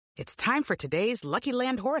It's time for today's Lucky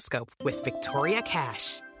Land horoscope with Victoria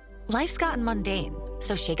Cash. Life's gotten mundane,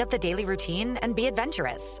 so shake up the daily routine and be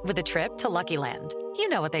adventurous with a trip to Lucky Land. You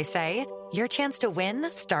know what they say, your chance to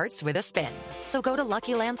win starts with a spin. So go to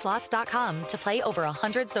LuckyLandSlots.com to play over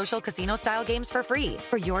 100 social casino-style games for free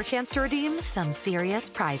for your chance to redeem some serious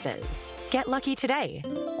prizes. Get lucky today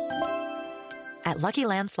at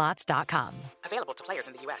LuckyLandSlots.com. Available to players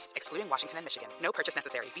in the U.S., excluding Washington and Michigan. No purchase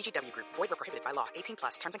necessary. VGW Group. Void where prohibited by law.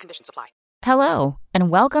 18+. Terms and conditions apply. Hello, and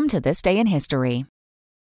welcome to This Day in History.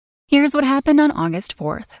 Here's what happened on August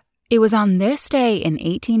 4th. It was on this day in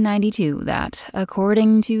 1892 that,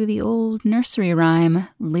 according to the old nursery rhyme,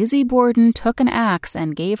 Lizzie Borden took an axe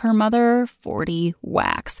and gave her mother 40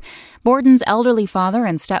 whacks. Borden's elderly father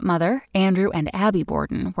and stepmother, Andrew and Abby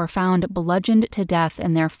Borden, were found bludgeoned to death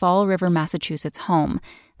in their Fall River, Massachusetts home.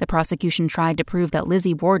 The prosecution tried to prove that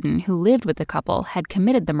Lizzie Borden, who lived with the couple, had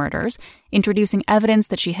committed the murders, introducing evidence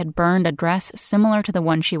that she had burned a dress similar to the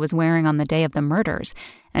one she was wearing on the day of the murders,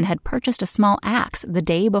 and had purchased a small axe the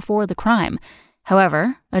day before the crime.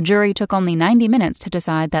 However, a jury took only 90 minutes to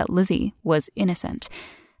decide that Lizzie was innocent.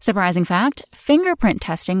 Surprising fact, fingerprint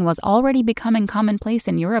testing was already becoming commonplace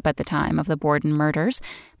in Europe at the time of the Borden murders,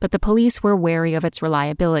 but the police were wary of its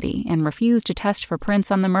reliability and refused to test for prints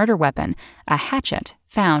on the murder weapon, a hatchet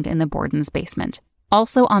found in the Borden's basement.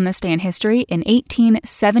 Also on this day in history, in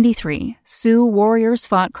 1873, Sioux warriors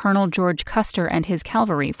fought Colonel George Custer and his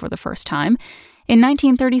cavalry for the first time. In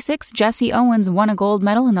 1936, Jesse Owens won a gold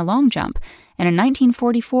medal in the long jump, and in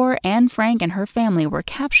 1944, Anne Frank and her family were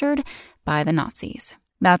captured by the Nazis.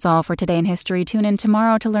 That's all for today in history. Tune in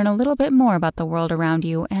tomorrow to learn a little bit more about the world around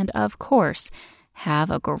you, and of course,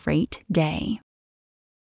 have a great day.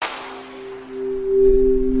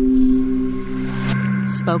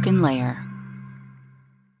 Spoken Layer.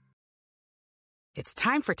 It's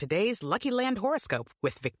time for today's Lucky Land horoscope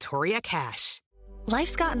with Victoria Cash.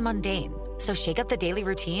 Life's gotten mundane, so shake up the daily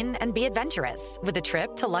routine and be adventurous with a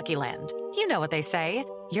trip to Lucky Land. You know what they say,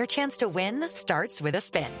 your chance to win starts with a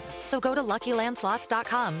spin. So go to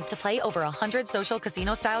LuckyLandSlots.com to play over 100 social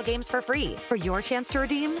casino-style games for free for your chance to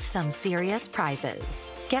redeem some serious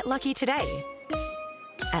prizes. Get lucky today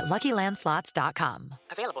at LuckyLandSlots.com.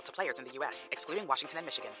 Available to players in the U.S., excluding Washington and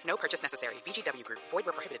Michigan. No purchase necessary. VGW Group. Void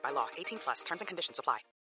where prohibited by law. 18+. Terms and conditions apply.